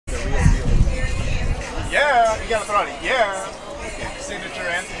Yeah, you gotta throw it. Yeah. Signature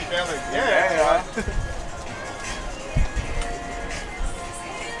Anthony Vela. Yeah. Yeah.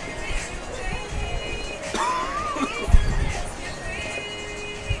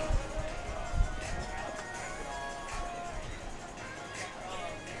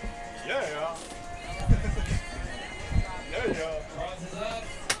 There you go.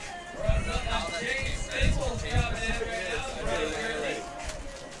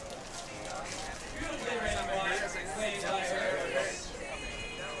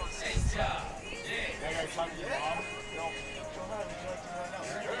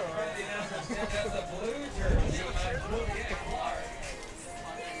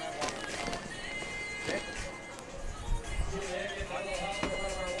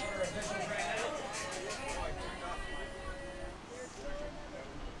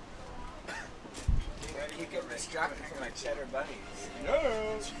 Keep getting distracted from my cheddar bunnies. No.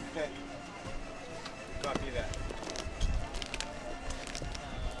 Copy that.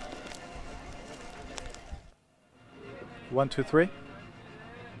 One, two, three.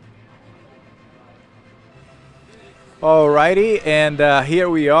 Alrighty, and here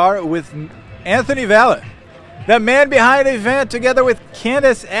we are with Anthony Vela, the man behind the event, together with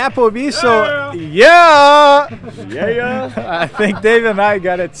Candace Appleby. So, yeah! I think Dave and I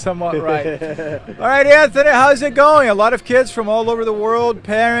got it somewhat right. All right, Anthony, how's it going? A lot of kids from all over the world,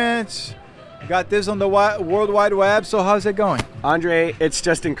 parents, got this on the World Wide Web. So, how's it going? Andre, it's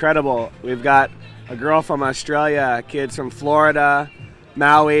just incredible. We've got a girl from Australia, kids from Florida,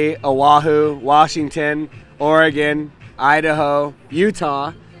 Maui, Oahu, Washington, Oregon, Idaho,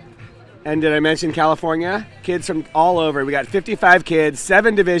 Utah, and did I mention California? Kids from all over. We got 55 kids,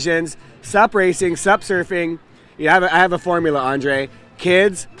 7 divisions, sup racing, sup surfing. I have a formula, Andre.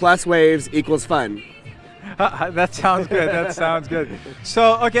 Kids plus waves equals fun. That sounds good. That sounds good.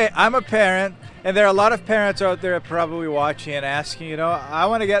 So, okay, I'm a parent, and there are a lot of parents out there probably watching and asking, I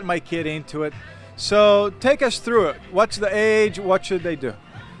want to get my kid into it. So take us through it. What's the age? What should they do?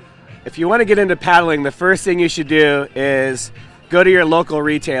 If you want to get into paddling, the first thing you should do is go to your local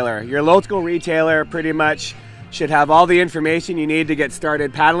retailer. Your local retailer pretty much should have all the information you need to get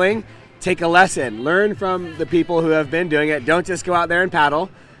started paddling. Take a lesson. Learn from the people who have been doing it. Don't just go out there and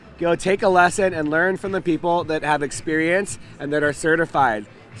paddle. Go take a lesson and learn from the people that have experience and that are certified.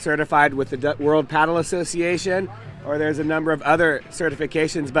 Certified with the World Paddle Association, or there's a number of other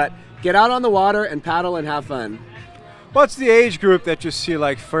certifications, but get out on the water and paddle and have fun. What's the age group that you see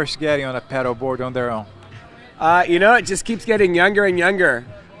like first getting on a paddle board on their own? It just keeps getting younger and younger.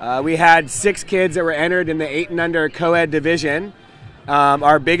 We had 6 kids that were entered in the 8 and under co-ed division.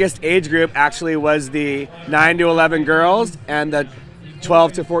 Our biggest age group actually was the 9 to 11 girls and the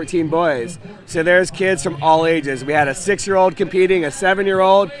 12 to 14 boys. So there's kids from all ages. We had a 6-year-old competing, a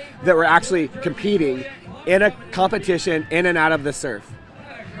 7-year-old that were actually competing in a competition in and out of the surf.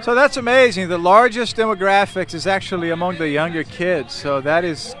 So that's amazing. The largest demographics is actually among the younger kids. So that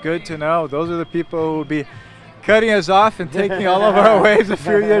is good to know. Those are the people who will be cutting us off and taking all of our waves a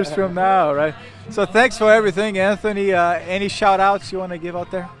few years from now, right? So thanks for everything, Anthony. Any shout outs you want to give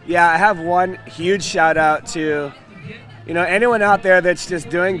out there? Yeah, I have one huge shout out to anyone out there that's just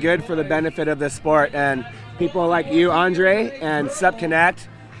doing good for the benefit of the sport, and people like you, Andre, and Supconnect,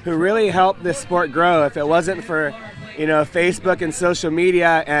 who really helped this sport grow. If it wasn't for Facebook and social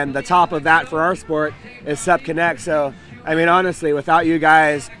media, and the top of that for our sport is Supconnect. So, honestly, without you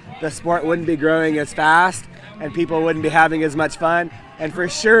guys, the sport wouldn't be growing as fast and people wouldn't be having as much fun. And for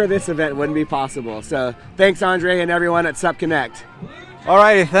sure, this event wouldn't be possible. So thanks, Andre, and everyone at Supconnect. All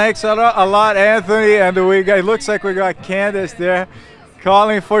righty, thanks a lot, Anthony. And it looks like we got Candace there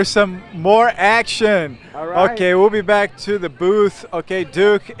calling for some more action. All right. Okay, we'll be back to the booth. Okay,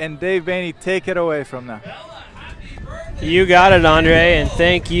 Duke and Dave Bainey, take it away from now. You got it, Andre, and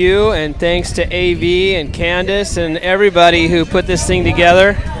thank you, and thanks to AV and Candace and everybody who put this thing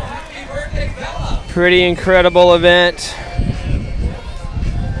together. Pretty incredible event.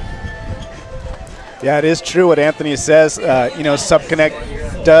 Yeah, it is true what Anthony says.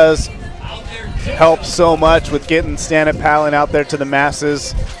 Supconnect does help so much with getting stand-up paddling out there to the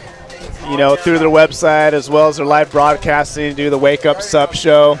masses, through their website as well as their live broadcasting, do the Wake Up Sup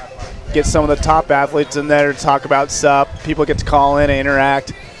show. Get some of the top athletes in there to talk about SUP. People get to call in and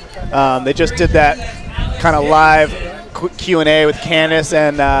interact. They just did that kind of live Q&A with Candace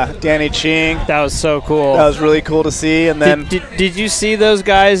and Danny Ching. That was so cool. That was really cool to see. And then did you see those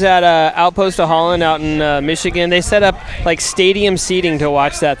guys at Outpost of Holland out in Michigan? They set up like stadium seating to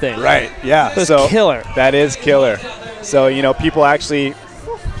watch that thing. Right, yeah. It was killer. That is killer. So, people actually,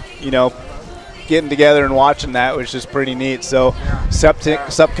 getting together and watching that, which is pretty neat. So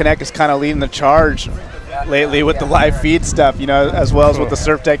Supconnect is kind of leading the charge lately with the live feed stuff, you know, as well as with the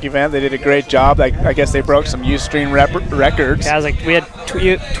Surf Tech event. They did a great job. I guess they broke some Ustream records. Yeah, we had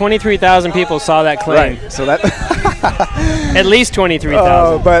 23,000 people saw that claim. Right, so that at least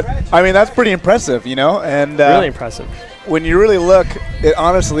 23,000. But I mean, that's pretty impressive, you know, and really impressive. When you really look, it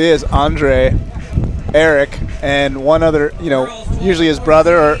honestly is Andre, Eric, and one other, you know, usually his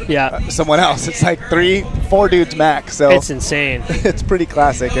brother or someone else. It's like 3-4 dudes max. So it's insane. It's pretty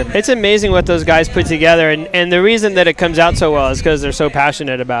classic. And it's amazing what those guys put together, and the reason that it comes out so well is because they're so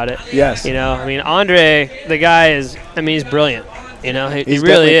passionate about it. Yes. You know, I mean, Andre, the guy is, I mean, he's brilliant. You know, he he's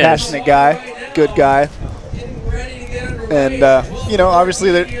really is. A passionate guy, good guy. And, you know, obviously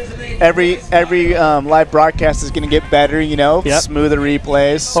every live broadcast is going to get better, you know, smoother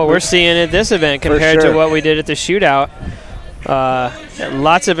replays. Well, we're seeing at this event compared to what we did at the shootout.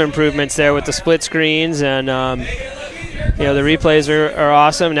 Lots of improvements there with the split screens, and you know, the replays are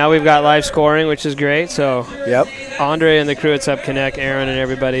awesome. Now we've got live scoring, which is great. So Andre and the crew at Supconnect, Aaron and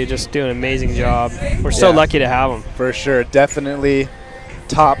everybody, just doing an amazing job. We're so lucky to have them. For sure. Definitely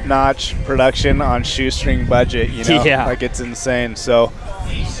top-notch production on shoestring budget, you know. Like, it's insane. So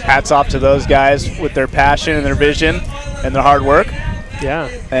hats off to those guys with their passion and their vision and their hard work. Yeah.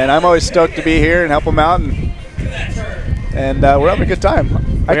 And I'm always stoked to be here and help them out, and we're having a good time.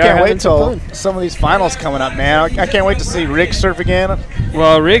 I can't wait till some of these finals coming up, man. I can't wait to see Riggs surf again.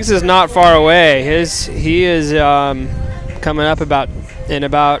 Well, Riggs is not far away. He is coming up in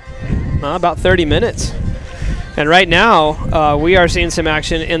about 30 minutes. And right now, we are seeing some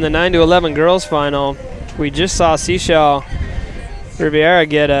action in the 9-11 girls final. We just saw Seashell Riviera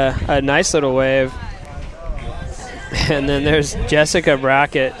get a nice little wave. And then there's Jessica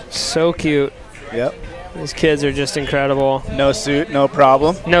Brackett. So cute. Yep. These kids are just incredible. No suit, no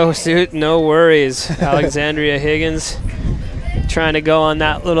problem. No suit, no worries. Alexandria Higgins trying to go on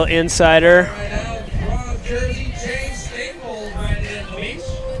that little insider.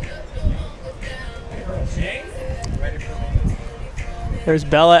 There's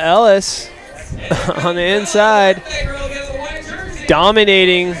Bella Ellis on the inside,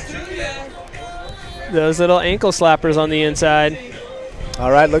 dominating those little ankle slappers on the inside.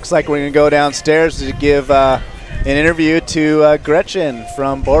 All right, looks like we're going to go downstairs to give an interview to Gretchen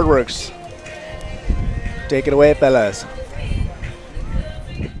from Boardworks. Take it away, fellas.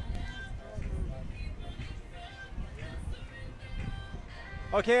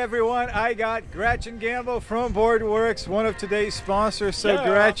 Okay, everyone, I got Gretchen Gamble from Boardworks, one of today's sponsors. So,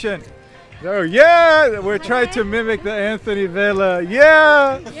 Gretchen, we're trying to mimic the Anthony Vela.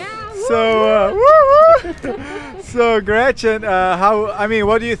 So, so Gretchen,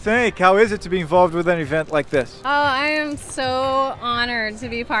 what do you think? How is it to be involved with an event like this? Oh, I am so honored to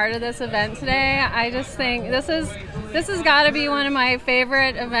be part of this event today. I just think this has got to be one of my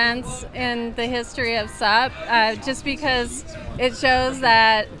favorite events in the history of SUP, just because it shows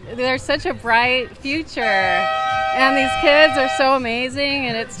that there's such a bright future, and these kids are so amazing,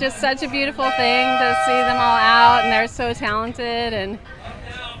 and it's just such a beautiful thing to see them all out, and they're so talented, and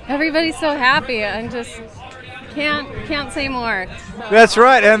everybody's so happy. I just can't say more. That's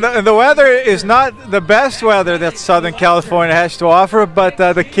right, and the weather is not the best weather that Southern California has to offer, but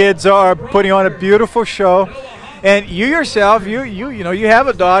the kids are putting on a beautiful show. And you yourself, you have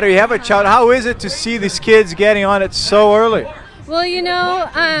a daughter, you have a child. How is it to see these kids getting on it so early? Well, you know,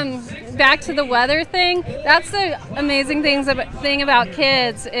 back to the weather thing, that's the amazing thing about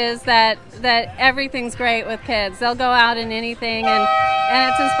kids is that everything's great with kids. They'll go out in anything, and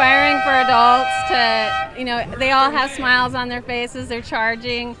it's inspiring for adults to, you know, they all have smiles on their faces, they're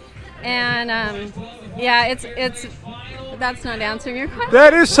charging, and it's that's not answering your question.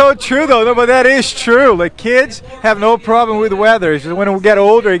 That is so true, though. No, but that is true. Like, kids have no problem with weather. It's just when we get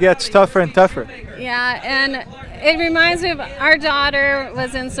older, it gets tougher and tougher. Yeah, and it reminds me of our daughter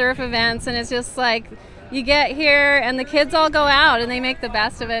was in surf events, and it's just like you get here and the kids all go out and they make the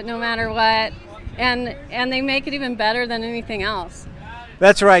best of it no matter what, and they make it even better than anything else.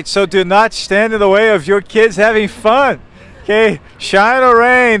 That's right. So do not stand in the way of your kids having fun. Okay, shine or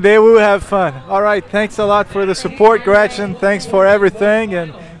rain, they will have fun. All right, thanks a lot for the support, Gretchen. Thanks for everything.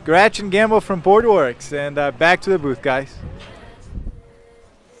 And Gretchen Gamble from Boardworks. And back to the booth, guys.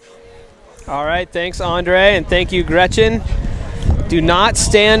 All right, thanks, Andre, and thank you, Gretchen. Do not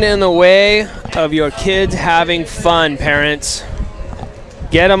stand in the way of your kids having fun, parents.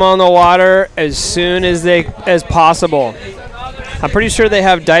 Get them on the water as soon as possible. I'm pretty sure they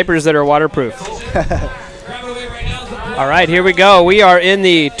have diapers that are waterproof. All right, here we go. We are in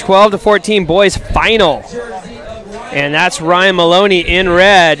the 12 to 14 boys final. And that's Ryan Maloney in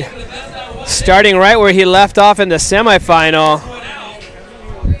red, starting right where he left off in the semifinal.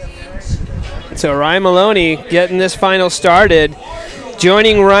 So Ryan Maloney getting this final started.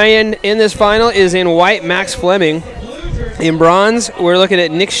 Joining Ryan in this final is in white Max Fleming. In bronze, we're looking at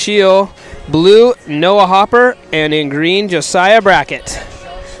Nick Scheel. Blue, Noah Hopper. And in green, Josiah Brackett.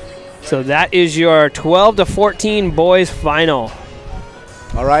 So that is your 12 to 14 boys final.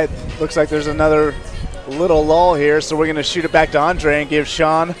 All right, looks like there's another little lull here, so we're going to shoot it back to Andre and give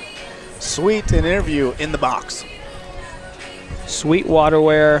Sean Sweet an interview in the box. Sweet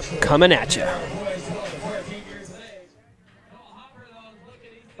Waterwear coming at you.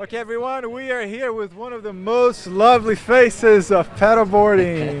 Okay, everyone, we are here with one of the most lovely faces of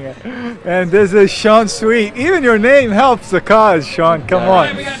paddleboarding, and this is Sean Sweet. Even your name helps the cause, Sean. Come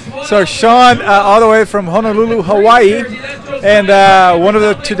on. So, Sean, all the way from Honolulu, Hawaii, and one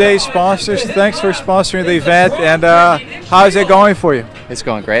of today's sponsors. Thanks for sponsoring the event. And how is it going for you? It's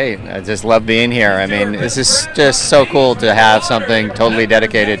going great. I just love being here. I mean, it's just so cool to have something totally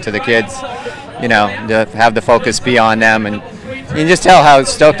dedicated to the kids. You know, to have the focus be on them, and you can just tell how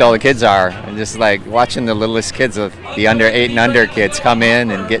stoked all the kids are. And just like watching the littlest kids, of the under 8 and under kids, come in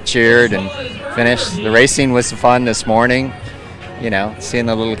and get cheered and finish. The racing was fun this morning. You know, seeing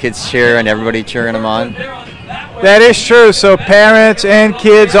the little kids cheer and everybody cheering them on. That is true. So parents and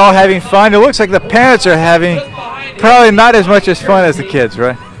kids all having fun. It looks like the parents are having probably not as much as fun as the kids,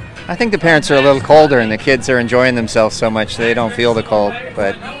 right? I think the parents are a little colder and the kids are enjoying themselves so much they don't feel the cold.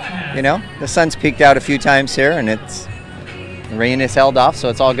 But, you know, the sun's peeked out a few times here and the rain is held off, so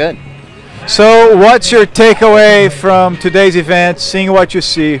it's all good. So what's your takeaway from today's event, seeing what you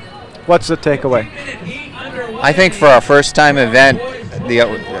see? What's the takeaway? I think for our first time event,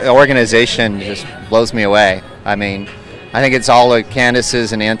 the organization just blows me away. I mean, I think it's all of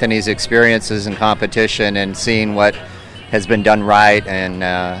Candace's and Anthony's experiences in competition and seeing what has been done right.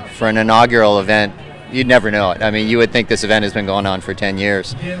 And for an inaugural event, you'd never know it. I mean, you would think this event has been going on for 10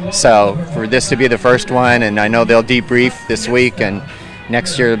 years. So for this to be the first one, and I know they'll debrief this week, and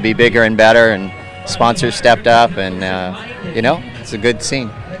next year it'll be bigger and better, and sponsors stepped up, and you know, it's a good scene.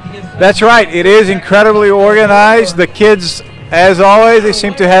 That's right. It is incredibly organized. The kids, as always, they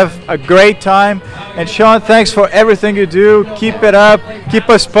seem to have a great time. And Sean, thanks for everything you do. Keep it up. Keep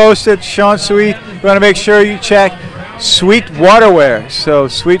us posted. Sean Sweet. We want to make sure you check Sweet Waterwear. So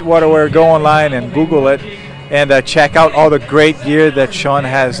Sweet Waterwear, go online and Google it, and check out all the great gear that Sean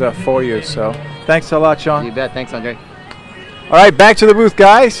has for you. So thanks a lot, Sean. You bet. Thanks, Andre. All right, back to the booth,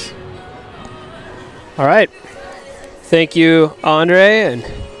 guys. All right. Thank you, Andre. And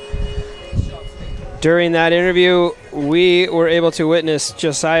during that interview, we were able to witness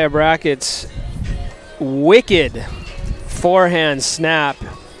Josiah Brackett's wicked forehand snap.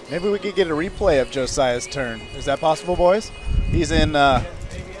 Maybe we could get a replay of Josiah's turn. Is that possible, boys? He's in.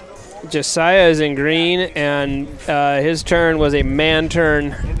 Josiah is in green, and his turn was a man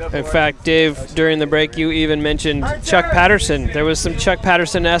turn. In fact, Dave, during the break, you even mentioned Chuck Patterson. There was some Chuck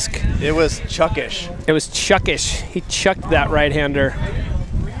Patterson-esque. It was Chuckish. It was Chuckish. He chucked that right-hander.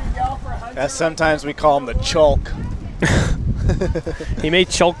 As sometimes we call him the Chulk. He may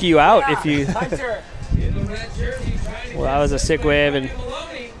choke you out if you. Well, that was a sick wave, and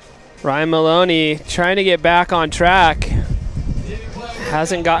Ryan Maloney trying to get back on track.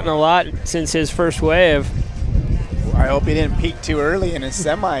 Hasn't gotten a lot since his first wave. I hope he didn't peak too early in his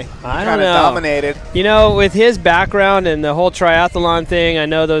semi. I don't know. Dominated. You know, with his background and the whole triathlon thing, I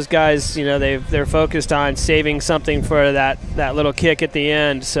know those guys, you know, they're focused on saving something for that little kick at the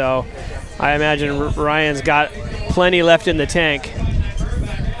end. So I imagine Ryan's got plenty left in the tank.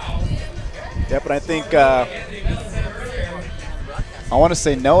 Yeah, but I think I want to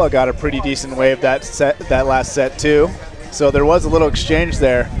say Noah got a pretty decent wave that last set too. So there was a little exchange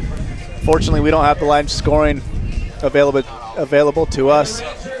there. Fortunately, we don't have the line scoring available to us.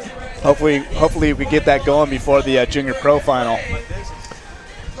 Hopefully we get that going before the junior pro final.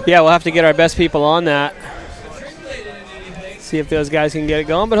 Yeah, we'll have to get our best people on that. See if those guys can get it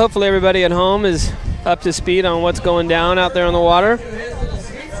going. But hopefully everybody at home is up to speed on what's going down out there on the water.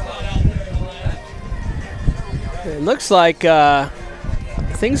 It looks like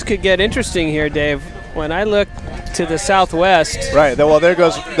things could get interesting here, Dave. When I look to the southwest. Right. Well, there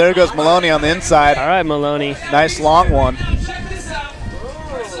goes Maloney on the inside. All right, Maloney. Nice long one.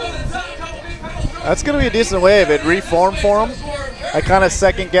 That's going to be a decent wave. It reformed for him. I kind of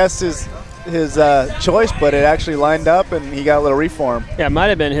second-guessed his choice, but it actually lined up, and he got a little reform. Yeah, it might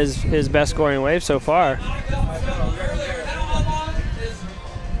have been his best scoring wave so far.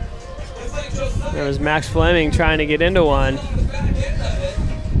 There was Max Fleming trying to get into one.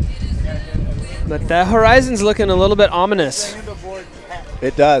 But that horizon's looking a little bit ominous.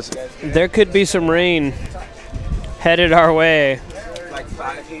 It does. There could be some rain headed our way. Like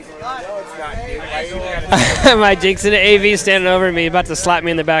 5 feet. Am I jinxing it? AV standing over me, about to slap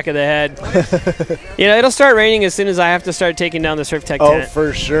me in the back of the head. You know, it'll start raining as soon as I have to start taking down the Surf Tech tent. Oh,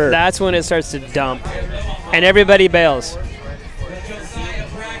 for sure. That's when it starts to dump, and everybody bails.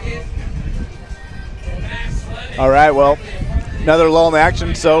 All right, well, another lull in the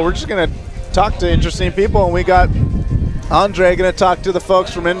action. So we're just going to talk to interesting people, and we got Andre going to talk to the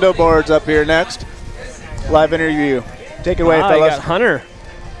folks from Indo Boards up here next. Live interview. Take it away, fellas. You got Hunter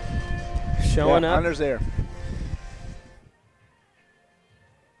showing up. Hunter's there.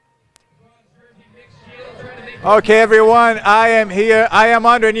 Okay, everyone, I am here. I am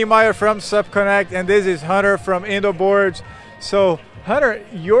Andre Niemeyer from Supconnect, and this is Hunter from Indo Boards. So, Hunter,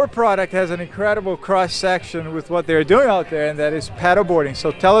 your product has an incredible cross-section with what they're doing out there, and that is paddleboarding.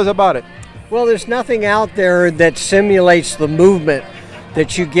 So tell us about it. Well, there's nothing out there that simulates the movement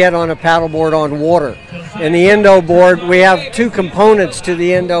that you get on a paddleboard on water. In the Indo board, we have two components to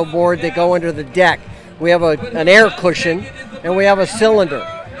the Indo board that go under the deck. We have an air cushion, and we have a cylinder.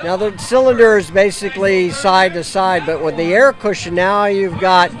 Now, the cylinder is basically side to side, but with the air cushion, now you've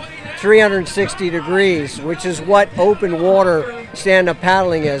got 360 degrees, which is what open water stand-up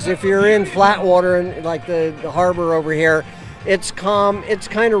paddling is. If you're in flat water, and like the harbor over here, it's calm, it's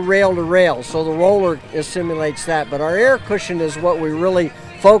kind of rail to rail, so the roller simulates that. But our air cushion is what we really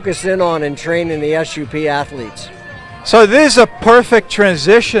focus in on and train in the SUP athletes. So this is a perfect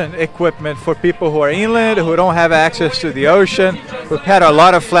transition equipment for people who are inland, who don't have access to the ocean, who paddle a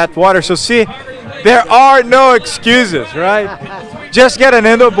lot of flat water. So see, there are no excuses, right? Just get an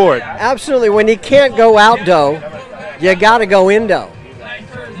Indo board. Absolutely. When you can't go outdo, you got to go Indo.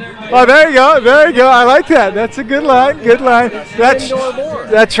 Oh, there you go. There you go. I like that. That's a good line. Good line.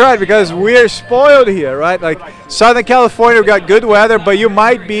 That's right, because we're spoiled here, right? Like Southern California, we got good weather, but you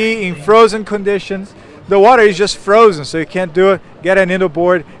might be in frozen conditions. The water is just frozen, so you can't do it. Get an Indo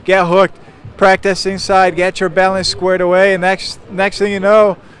board, get hooked, practice inside, get your balance squared away, and next thing you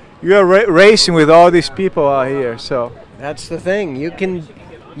know, you're racing with all these people out here. So that's the thing. You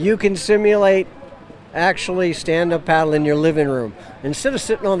can simulate actually stand-up paddle in your living room. Instead of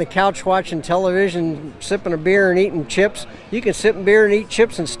sitting on the couch watching television, sipping a beer and eating chips, you can sip a beer and eat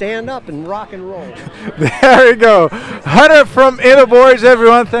chips and stand up and rock and roll. There we go. Hunter from Indo Boards,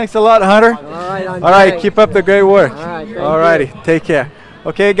 everyone. Thanks a lot, Hunter. All right, keep up the great work. All righty, take care.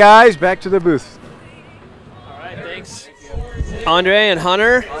 Okay, guys, back to the booth. All right, thanks, Andre and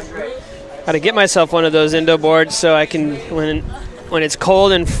Hunter. Got to get myself one of those Indo boards so I can, when it's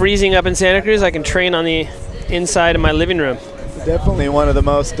cold and freezing up in Santa Cruz, I can train on the inside of my living room. Definitely one of the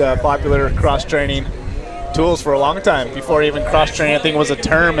most popular cross-training tools for a long time, before even cross-training I think was a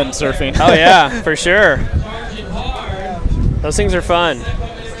term in surfing. Oh yeah, for sure. Those things are fun.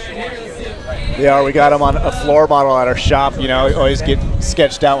 They are. We got them on a floor model at our shop. You know, always get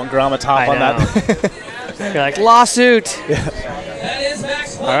sketched out when grommets hop on that. You're like, lawsuit. Yeah.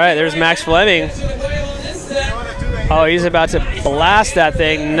 All right, there's Max Fleming. Oh, he's about to blast that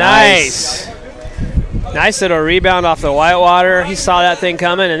thing. Nice. Nice little rebound off the whitewater. He saw that thing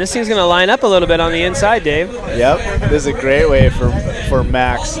coming, and this thing's going to line up a little bit on the inside, Dave. Yep. This is a great way for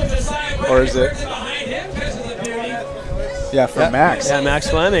Max. Or is it? Yeah, for Max. Yeah, Max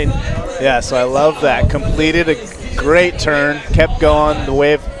Fleming. Yeah, so I love that. Completed a great turn, kept going. The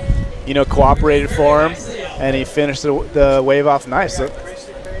wave, you know, cooperated for him, and he finished the wave off nice.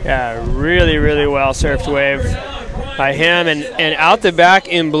 Yeah, really, really well surfed wave by him, and out the back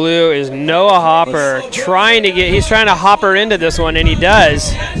in blue is Noah Hopper he's trying to hopper into this one, and he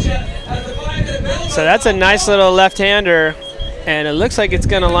does. So that's a nice little left-hander, and it looks like it's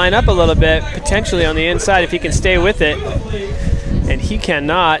going to line up a little bit potentially on the inside if he can stay with it, and he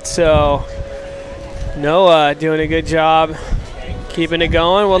cannot. So Noah doing a good job keeping it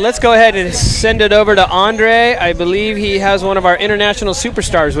going. Well, let's go ahead and send it over to Andre. I believe he has one of our international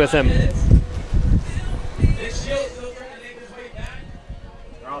superstars with him.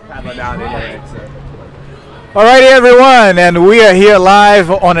 All righty, everyone, and we are here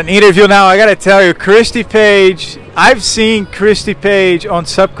live on an interview now. I got to tell you, Christy Page, I've seen Christy Page on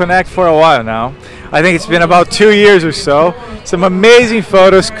Supconnect for a while now. I think it's been about 2 years or so. Some amazing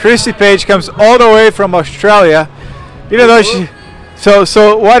photos. Christy Page comes all the way from Australia, even though she...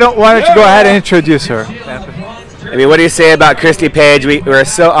 So why don't you go ahead and introduce her? I mean, what do you say about Christy Page? We're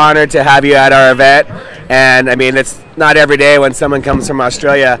so honored to have you at our event, and I mean, it's not every day when someone comes from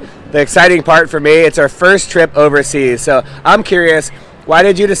Australia. The exciting part for me, it's our first trip overseas. So I'm curious, why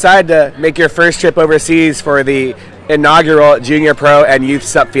did you decide to make your first trip overseas for the inaugural Junior Pro and Youth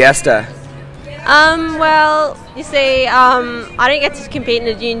Sup Fiesta? Well, You see, I don't get to compete in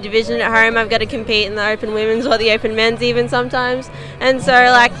the junior division at home. I've got to compete in the open women's or the open men's even sometimes. And so,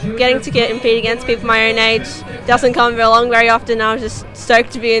 like, getting to compete against people my own age doesn't come along very often. I was just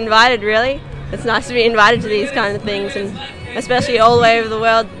stoked to be invited, really. It's nice to be invited to these kind of things, and especially all the way over the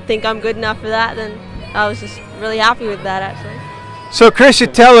world think I'm good enough for that, then I was just really happy with that, actually. So, Chrissy,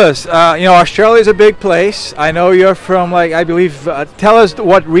 tell us, Australia is a big place. I know you're from, I believe, tell us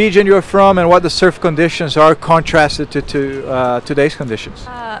what region you're from and what the surf conditions are contrasted to today's conditions.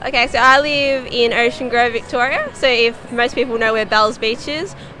 Okay, so I live in Ocean Grove, Victoria. So if most people know where Bells Beach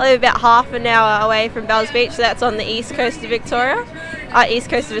is, I live about half an hour away from Bells Beach, so that's on the east coast of Victoria. East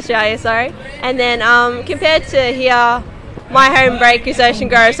coast of Australia, sorry. And then compared to here, my home break is Ocean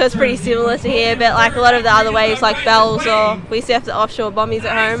Grove, so it's pretty similar to here, but like a lot of the other waves like Bells, or we surf the offshore bombies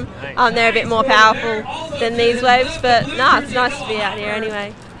at home, they're a bit more powerful than these waves, but no, it's nice to be out here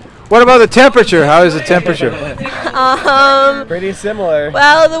anyway. What about the temperature? How is the temperature? Pretty similar.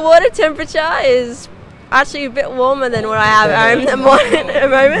 Well, the water temperature is actually a bit warmer than what I have at home at the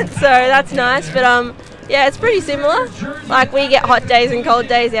moment, so that's nice, but yeah, it's pretty similar. Like, we get hot days and cold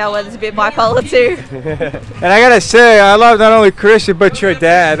days. Our weather's a bit bipolar too. And I gotta say, I love not only Chrissy but your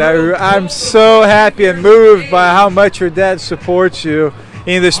dad. I'm so happy and moved by how much your dad supports you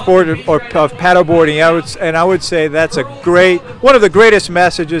in the sport of paddleboarding. I would say that's one of the greatest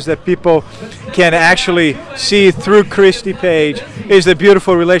messages that people can actually see through Christy Page is the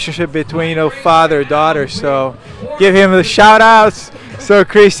beautiful relationship between father and daughter. So give him the shout outs. So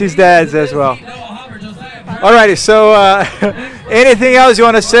Christy's dad's as well. Alrighty, so anything else you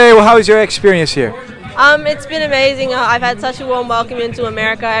want to say? Well, how was your experience here? It's been amazing. I've had such a warm welcome into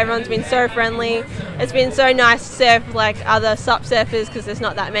America. Everyone's been so friendly. It's been so nice to surf with like other sup surfers because there's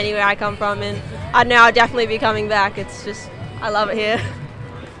not that many where I come from, and I know I'll definitely be coming back. It's just, I love it here.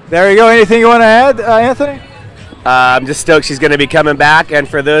 There you go. Anything you want to add, Anthony? I'm just stoked she's going to be coming back, and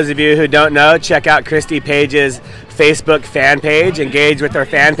for those of you who don't know, check out Christy Page's Facebook fan page, engage with her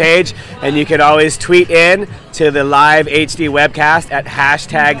fan page, and you can always tweet in to the live HD webcast at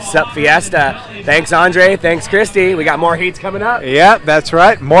 #SupFiesta. Thanks, Andre. Thanks, Christy. We got more heats coming up. Yeah, that's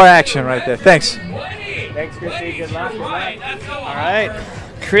right. More action right there. Thanks. Thanks, Christy. Good luck. All right.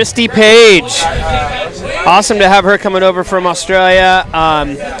 Christy Page. Awesome to have her coming over from Australia.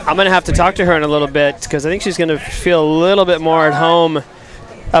 I'm going to have to talk to her in a little bit because I think she's going to feel a little bit more at home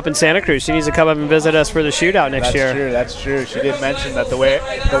up in Santa Cruz. She needs to come up and visit us for the shootout next year. That's true. She did mention that the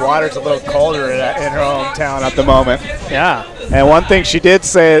water's a little colder in her hometown at the moment. Yeah. And one thing she did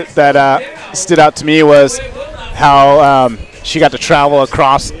say that stood out to me was how she got to travel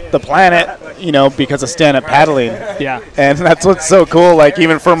across the planet, because of stand-up paddling. Yeah. And that's what's so cool. Like,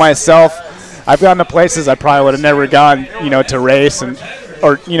 even for myself, I've gone to places I probably would have never gone, to race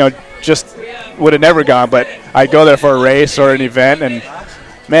or just would have never gone. But I'd go there for a race or an event, and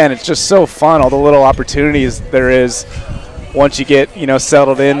man, it's just so fun. All the little opportunities there is once you get,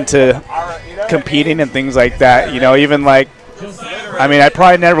 settled into competing and things like that. Even like, I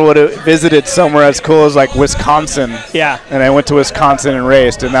probably never would have visited somewhere as cool as like Wisconsin. Yeah. And I went to Wisconsin and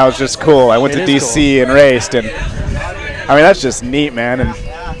raced, and that was just cool. I went to DC and raced, and that's just neat, man. And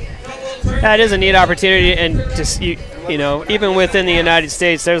yeah, it is a neat opportunity, and just even within the United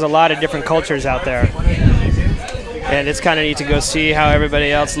States, there's a lot of different cultures out there, and it's kind of neat to go see how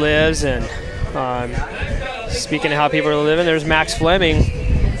everybody else lives. And speaking of how people are living, there's Max Fleming.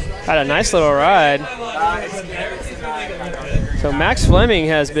 Had a nice little ride. So Max Fleming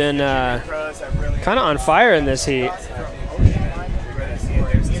has been kind of on fire in this heat.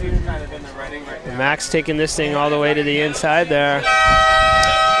 Max taking this thing all the way to the inside there.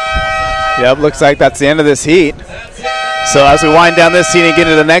 Yep, looks like that's the end of this heat. So as we wind down this heat and get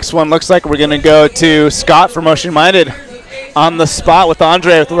into the next one, looks like we're going to go to Scott from Ocean Minded on the spot with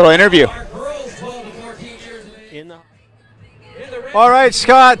Andre with a little interview. All right,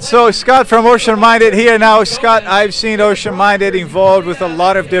 Scott. So Scott from Ocean Minded here now. Scott, I've seen Ocean Minded involved with a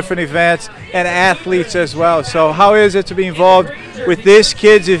lot of different events and athletes as well. So how is it to be involved with this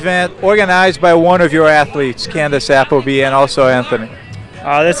kids event organized by one of your athletes, Candace Appleby, and also Anthony?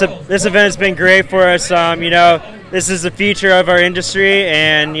 This event has been great for us. This is the future of our industry,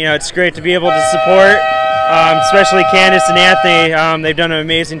 and it's great to be able to support, especially Candace and Anthony. They've done an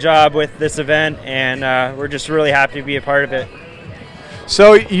amazing job with this event, and we're just really happy to be a part of it.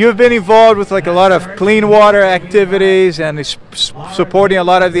 So you've been involved with like a lot of clean water activities and supporting a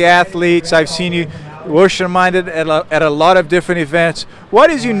lot of the athletes. I've seen you ocean-minded at a lot of different events. What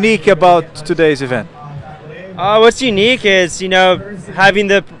is unique about today's event? What's unique is, having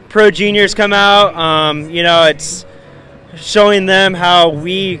the pro juniors come out. It's showing them how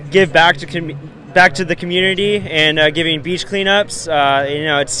we give back to back to the community and giving beach cleanups. You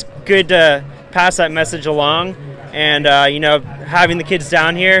know, it's good to pass that message along. And, you know, having the kids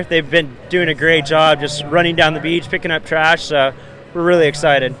down here, they've been doing a great job just running down the beach, picking up trash. So we're really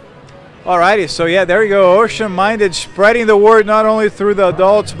excited. Alrighty, so yeah, there you go. Ocean Minded, spreading the word not only through the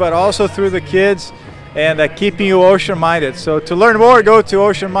adults but also through the kids, and keeping you ocean minded. So to learn more, go to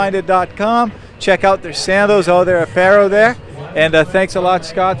oceanminded.com. Check out their sandals, all their apparel there. And thanks a lot,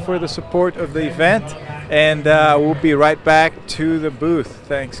 Scott, for the support of the event. And we'll be right back to the booth.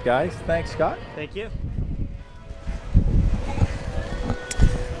 Thanks, guys. Thanks, Scott. Thank you.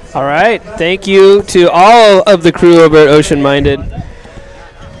 All right. Thank you to all of the crew over at Ocean Minded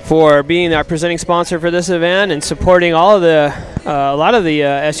for being our presenting sponsor for this event and supporting all of the a lot of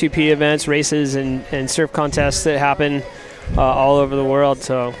the SUP events, races, and surf contests that happen all over the world.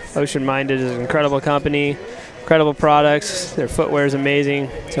 So Ocean Minded is an incredible company, incredible products. Their footwear is amazing.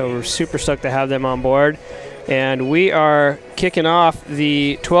 So we're super stoked to have them on board. And we are kicking off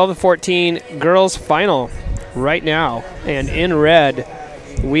the 12 to 14 girls final right now. And in red,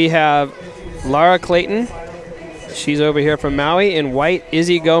 we have Lara Clayton. She's over here from Maui. In white,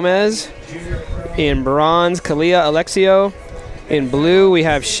 Izzy Gomez. In bronze, Kalia Alexio. In blue, we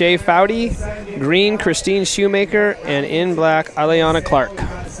have Shay Foudy. Green, Christine Shoemaker. And in black, Aliana Clark.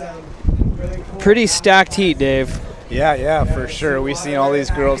 Pretty stacked heat, Dave. Yeah, for sure. We've seen all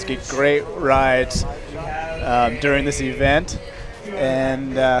these girls get great rides during this event.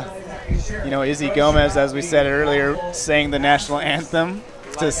 And, you know, Izzy Gomez, as we said earlier, sang the national anthem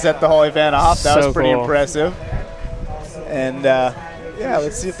to set the whole event off. That was pretty impressive. And, yeah,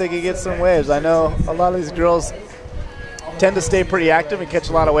 let's see if they can get some waves. I know a lot of these girls tend to stay pretty active and catch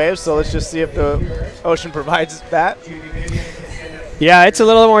a lot of waves, so let's just see if the ocean provides that. Yeah, it's a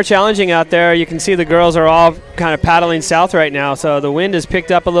little more challenging out there. You can see the girls are all kind of paddling south right now, so the wind has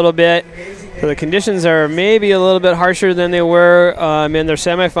picked up a little bit. So the conditions are maybe a little bit harsher than they were in their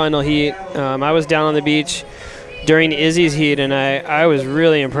semifinal heat. I was down on the beach during Izzy's heat, and I was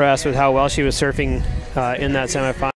really impressed with how well she was surfing in that semifinal.